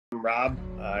I'm Rob.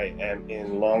 I am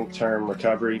in long-term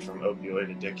recovery from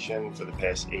opioid addiction for the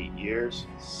past 8 years.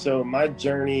 So my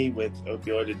journey with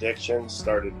opioid addiction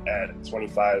started at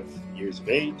 25 years of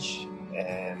age,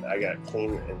 and I got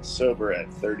clean and sober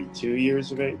at 32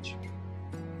 years of age.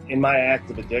 In my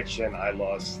active addiction, I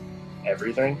lost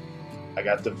everything. I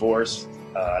got divorced.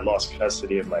 I lost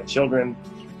custody of my children.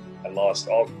 I lost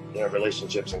all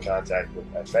relationships and contact with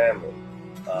my family.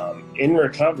 In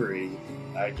recovery,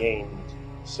 I gained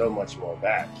so much more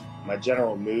back. My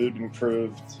general mood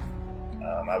improved.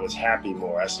 I was happy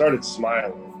more. I started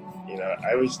smiling.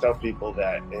 I always tell people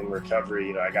that in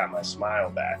recovery, I got my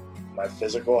smile back. My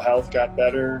physical health got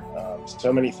better.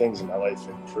 So many things in my life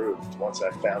improved once I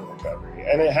found recovery,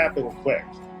 and it happened quick.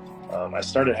 I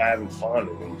started having fun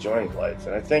and enjoying life,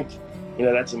 and I think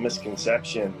that's a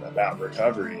misconception about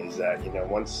recovery, is that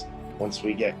once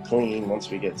we get clean, once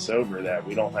we get sober, that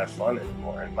we don't have fun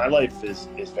anymore. And my life is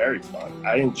very fun.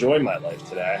 I enjoy my life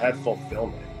today. I have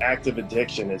fulfillment. Active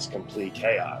addiction is complete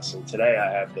chaos, and today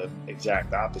I have the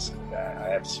exact opposite of that. I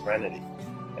have serenity,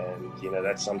 and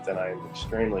that's something I am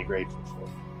extremely grateful for.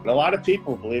 And a lot of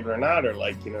people, believe it or not, are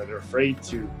they're afraid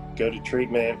to go to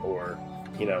treatment or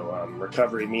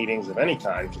recovery meetings of any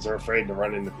kind because they're afraid to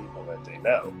run into people that they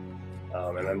know.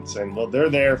 And I'm saying, well, they're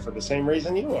there for the same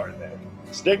reason you are there.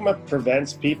 Stigma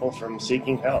prevents people from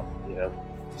seeking help.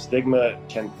 Stigma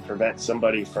can prevent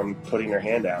somebody from putting their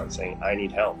hand out and saying, I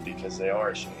need help, because they are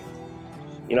ashamed.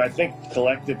 I think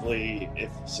collectively,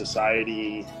 if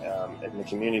society and the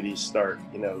community start,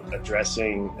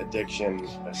 addressing addiction,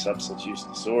 substance use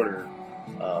disorder,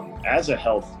 as a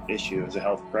health issue, as a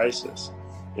health crisis,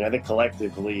 I think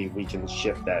collectively we can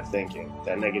shift that thinking,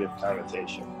 that negative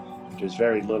connotation. There's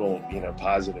very little,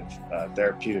 positive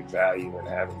therapeutic value in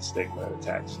having stigma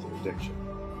attached to addiction.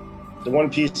 The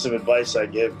one piece of advice I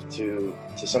give to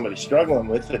somebody struggling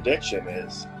with addiction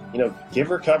is, give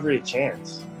recovery a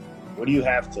chance. What do you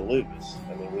have to lose?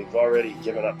 I mean, we've already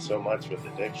given up so much with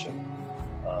addiction.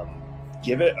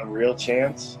 Give it a real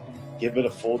chance. Give it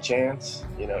a full chance.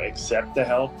 Accept the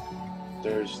help.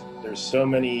 There's so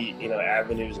many,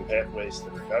 avenues and pathways to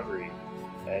recovery,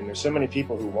 and there's so many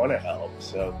people who want to help.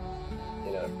 So,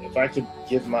 if I could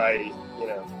give my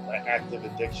active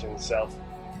addiction self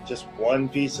just one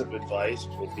piece of advice,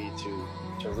 would be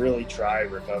to really try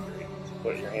recovery, to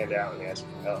put your hand out and ask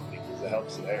for help, because the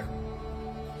help's there.